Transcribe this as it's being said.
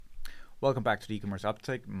Welcome back to the e-commerce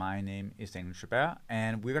uptake. My name is Daniel Chabert,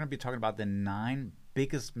 and we're going to be talking about the 9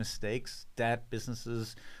 biggest mistakes that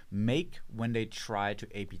businesses make when they try to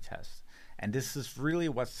A/B test. And this is really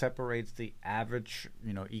what separates the average,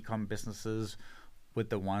 e-com businesses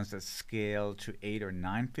with the ones that scale to 8 or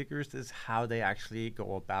 9 figures. Is how they actually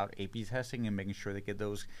go about A/B testing and making sure they get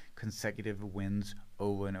those consecutive wins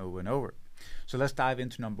over and over and over. So let's dive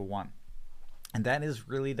into number 1. And that is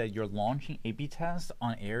really that you're launching A/B tests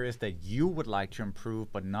on areas that you would like to improve,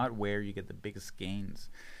 but not where you get the biggest gains.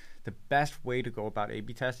 The best way to go about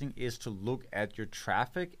A/B testing is to look at your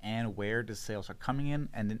traffic and where the sales are coming in,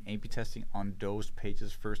 and then A/B testing on those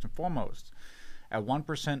pages first and foremost. A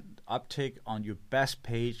 1% uptake on your best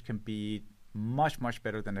page can be much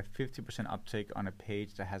better than a 50% uptake on a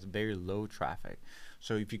page that has very low traffic.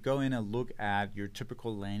 So if you go in and look at your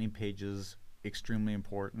typical landing pages, extremely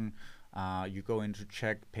important. You go in to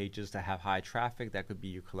check pages that have high traffic. That could be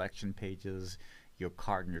your collection pages, your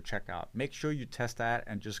cart, and your checkout. Make sure you test that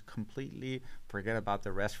and just completely forget about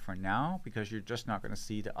the rest for now, because you're just not going to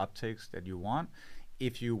see the uptakes that you want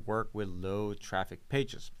if you work with low traffic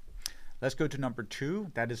pages. Let's go to number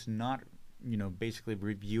 2. That is not basically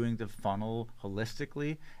reviewing the funnel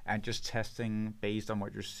holistically and just testing based on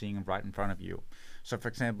what you're seeing right in front of you. So for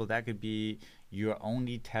example, that could be you're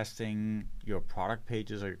only testing your product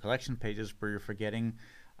pages or your collection pages, where you're forgetting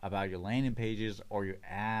about your landing pages or your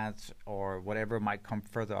ads or whatever might come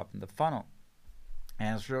further up in the funnel.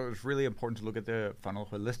 And so it's really important to look at the funnel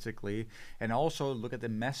holistically and also look at the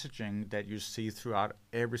messaging that you see throughout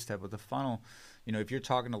every step of the funnel. If you're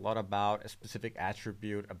talking a lot about a specific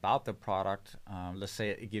attribute about the product, let's say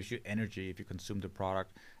it gives you energy if you consume the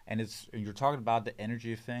product, and you're talking about the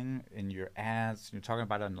energy thing in your ads, you're talking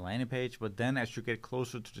about it on the landing page, but then as you get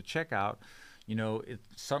closer to the checkout, it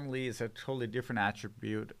suddenly is a totally different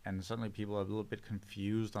attribute, and suddenly people are a little bit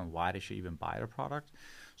confused on why they should even buy the product.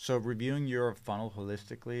 So reviewing your funnel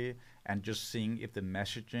holistically and just seeing if the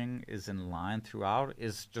messaging is in line throughout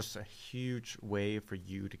is just a huge way for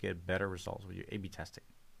you to get better results with your A/B testing.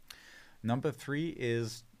 Number 3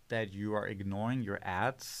 is that you are ignoring your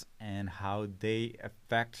ads and how they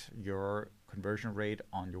affect your conversion rate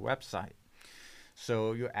on your website.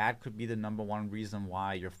 So your ad could be the number 1 reason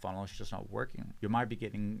why your funnel is just not working. You might be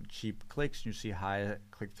getting cheap clicks and you see high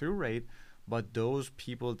click-through rate, but those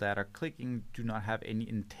people that are clicking do not have any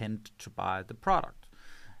intent to buy the product.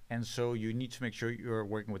 And so you need to make sure you're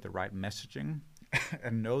working with the right messaging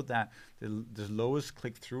and know that the lowest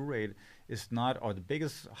click-through rate is not, or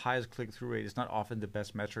the highest click-through rate is not often the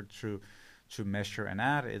best metric to measure an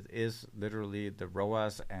ad. It is literally the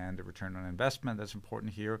ROAS and the return on investment that's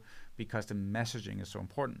important here, because the messaging is so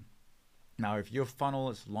important. Now, if your funnel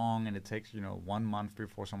is long and it takes 1 month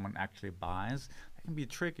before someone actually buys, that can be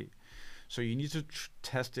tricky. So you need to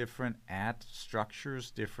test different ad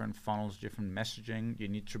structures, different funnels, different messaging. You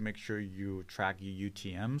need to make sure you track your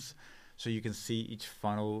UTMs, so you can see each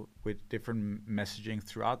funnel with different messaging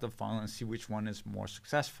throughout the funnel and see which one is more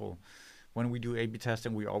successful. When we do A/B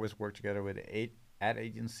testing, we always work together with an ad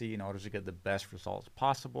agency in order to get the best results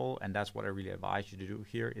possible, and that's what I really advise you to do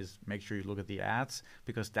here, is make sure you look at the ads,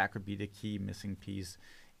 because that could be the key missing piece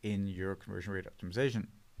in your conversion rate optimization.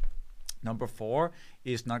 Number 4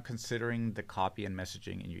 is not considering the copy and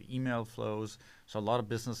messaging in your email flows. So a lot of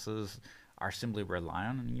businesses are simply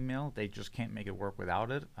relying on email. They just can't make it work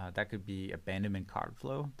without it. That could be abandonment cart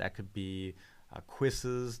flow. That could be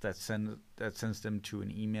quizzes that sends them to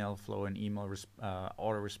an email flow, an email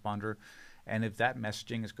autoresponder. And if that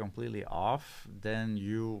messaging is completely off, then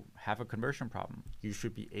you have a conversion problem. You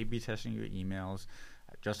should be A/B testing your emails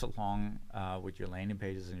just along with your landing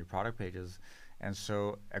pages and your product pages. And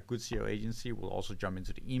so a good SEO agency will also jump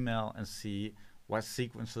into the email and see what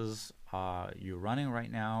sequences you're running right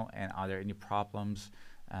now, and are there any problems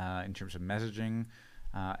in terms of messaging.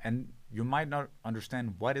 And you might not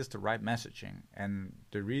understand what is the right messaging. And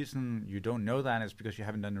the reason you don't know that is because you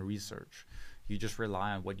haven't done the research. You just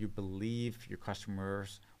rely on what you believe your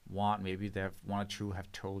customers want. Maybe they have 1 or 2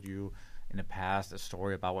 have told you in the past a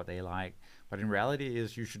story about what they like. But in reality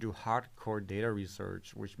is you should do hardcore data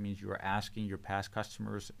research, which means you are asking your past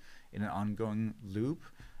customers in an ongoing loop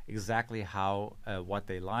exactly how what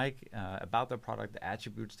they like about the product, the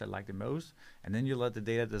attributes they like the most, and then you let the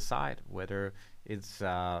data decide whether it's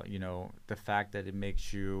the fact that it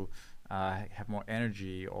makes you have more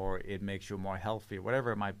energy, or it makes you more healthy,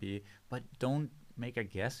 whatever it might be. But don't make a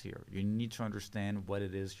guess here. You need to understand what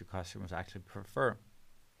it is your customers actually prefer.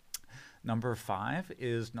 Number 5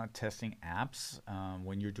 is not testing apps.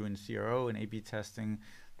 When you're doing CRO and A/B testing,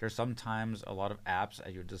 there's sometimes a lot of apps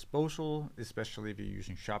at your disposal, especially if you're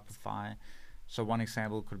using Shopify. So one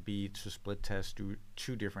example could be to split test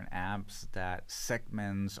two different apps that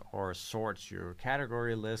segments or sorts your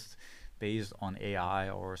category list based on AI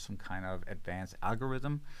or some kind of advanced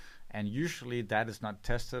algorithm. And usually that is not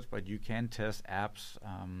tested, but you can test apps,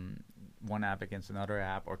 one app against another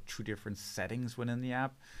app, or two different settings within the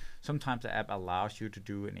app. Sometimes the app allows you to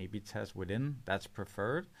do an A/B test within. That's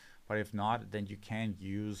preferred. But if not, then you can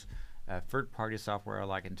use third-party software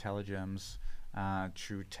like Intelligence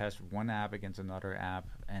to test one app against another app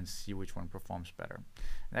and see which one performs better.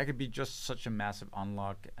 And that could be just such a massive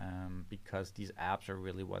unlock because these apps are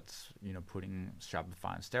really what's putting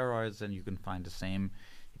Shopify on steroids, and you can find the same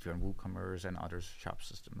if you're on WooCommerce and other shop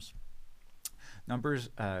systems. Number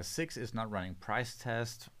 6 is not running price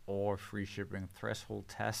tests or free shipping threshold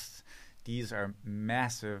tests. These are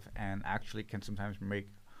massive and actually can sometimes make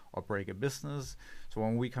or break a business. So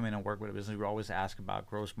when we come in and work with a business, we always ask about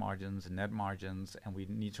gross margins and net margins, and we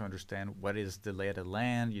need to understand what is the lay of the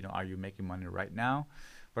land. Are you making money right now?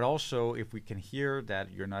 But also, if we can hear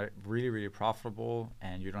that you're not really, really profitable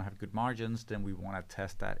and you don't have good margins, then we want to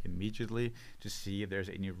test that immediately to see if there's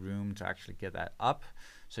any room to actually get that up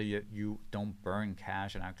so you don't burn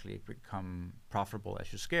cash and actually become profitable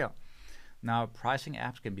as you scale. Now, pricing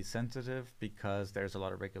apps can be sensitive because there's a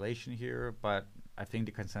lot of regulation here, but I think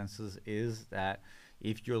the consensus is that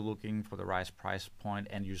if you're looking for the right price point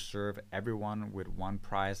and you serve everyone with one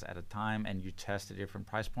price at a time and you test the different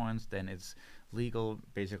price points, then it's legal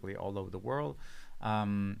basically all over the world.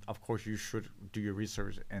 Of course, you should do your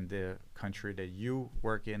research in the country that you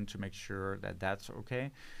work in to make sure that that's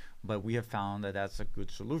okay. But we have found that that's a good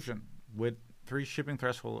solution. With free shipping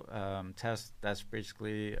threshold test, that's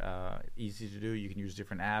basically easy to do. You can use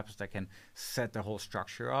different apps that can set the whole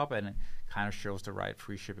structure up, and it kind of shows the right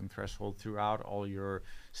free shipping threshold throughout all your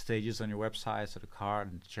stages on your website, so the cart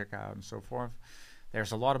and the checkout and so forth.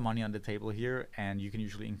 There's a lot of money on the table here, and you can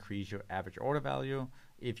usually increase your average order value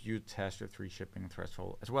if you test your free shipping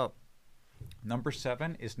threshold as well. Number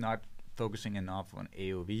 7 is not focusing enough on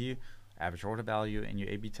AOV, average order value, in your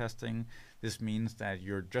A/B testing. This means that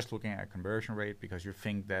you're just looking at conversion rate because you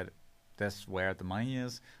think that that's where the money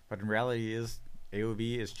is, but in reality is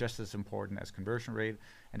AOV is just as important as conversion rate,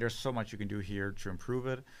 and there's so much you can do here to improve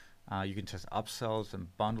it. You can test upsells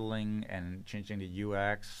and bundling and changing the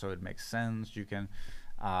UX so it makes sense. You can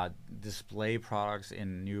display products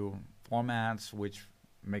in new formats, which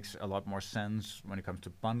makes a lot more sense when it comes to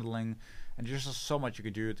bundling. And there's just so much you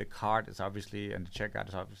can do. The cart is obviously, and the checkout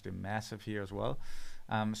is obviously massive here as well.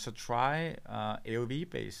 So try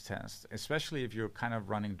AOV-based tests, especially if you're kind of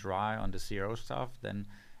running dry on the CRO stuff, then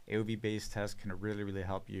AOV-based tests can really, really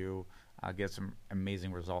help you get some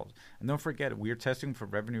amazing results. And don't forget, we're testing for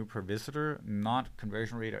revenue per visitor, not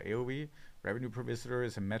conversion rate or AOV. Revenue per visitor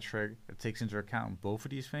is a metric that takes into account both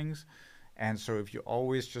of these things. And so if you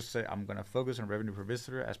always just say, I'm going to focus on revenue per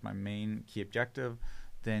visitor as my main key objective,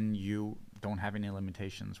 then you don't have any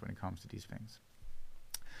limitations when it comes to these things.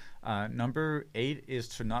 Number 8 is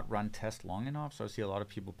to not run tests long enough. So I see a lot of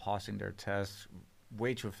people pausing their tests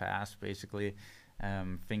way too fast, basically,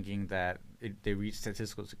 thinking that they reach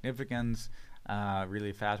statistical significance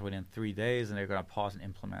really fast within 3 days, and they're going to pause and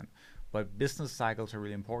implement. But business cycles are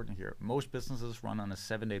really important here. Most businesses run on a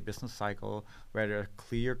 7-day business cycle where there's a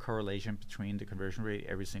clear correlation between the conversion rate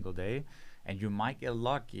every single day. And you might get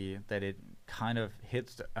lucky that it kind of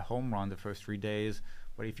hits a home run the first 3 days.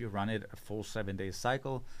 But if you run it a full 7-day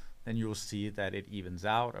cycle, then you will see that it evens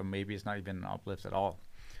out, or maybe it's not even an uplift at all.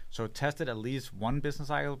 So test it at least one business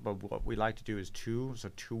cycle, but what we like to do is 2, so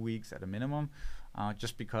 2 weeks at a minimum,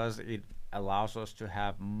 just because it allows us to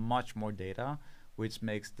have much more data, which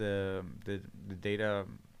makes the data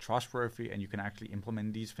trustworthy, and you can actually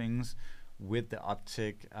implement these things with the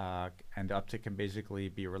uptick, and the uptick can basically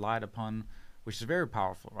be relied upon, which is very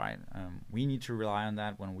powerful, right? We need to rely on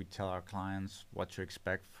that when we tell our clients what to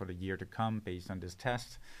expect for the year to come based on this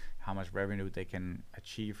test, how much revenue they can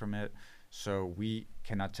achieve from it. So we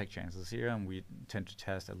cannot take chances here, and we tend to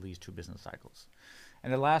test at least 2 business cycles.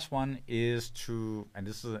 And the last one is and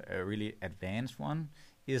this is a really advanced one,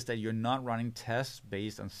 is that you're not running tests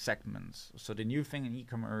based on segments. So the new thing in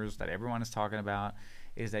e-commerce that everyone is talking about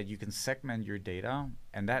is that you can segment your data,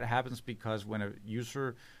 and that happens because when a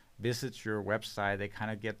user visits your website, they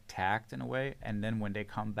kind of get tagged in a way, and then when they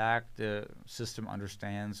come back, the system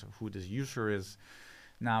understands who this user is.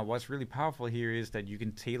 Now, what's really powerful here is that you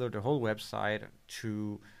can tailor the whole website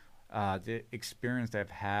to the experience they've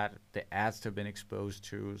had, the ads they've been exposed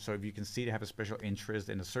to. So if you can see they have a special interest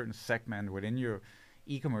in a certain segment within your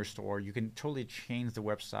e-commerce store, you can totally change the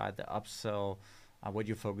website, the upsell what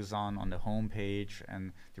you focus on the home page,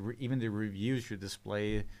 and even the reviews you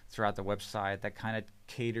display throughout the website that kind of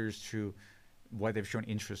caters to what they've shown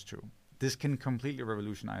interest to. This can completely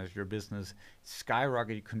revolutionize your business,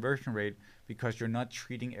 skyrocket your conversion rate, because you're not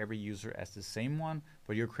treating every user as the same one,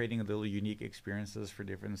 but you're creating a little unique experiences for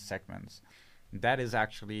different segments. That is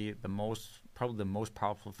actually probably the most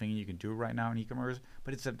powerful thing you can do right now in e-commerce,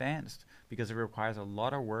 but it's advanced because it requires a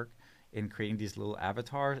lot of work in creating these little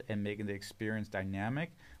avatars and making the experience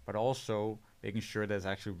dynamic, but also making sure that it's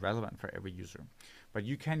actually relevant for every user. But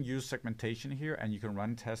you can use segmentation here, and you can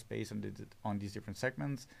run tests based on these different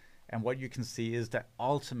segments. And what you can see is that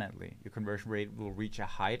ultimately your conversion rate will reach a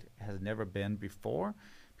height it has never been before,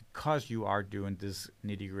 because you are doing this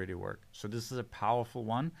nitty-gritty work. So this is a powerful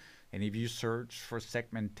one. And if you search for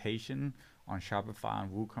segmentation on Shopify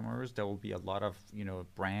and WooCommerce, there will be a lot of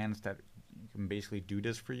brands that can basically do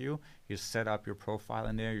this for you. You set up your profile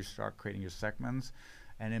in there, you start creating your segments,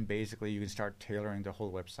 and then basically you can start tailoring the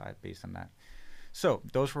whole website based on that. So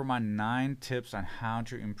those were my 9 tips on how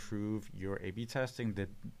to improve your A/B testing, the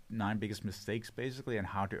 9 biggest mistakes basically, and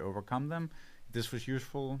how to overcome them. If this was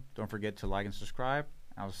useful, don't forget to like and subscribe.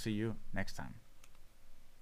 I'll see you next time.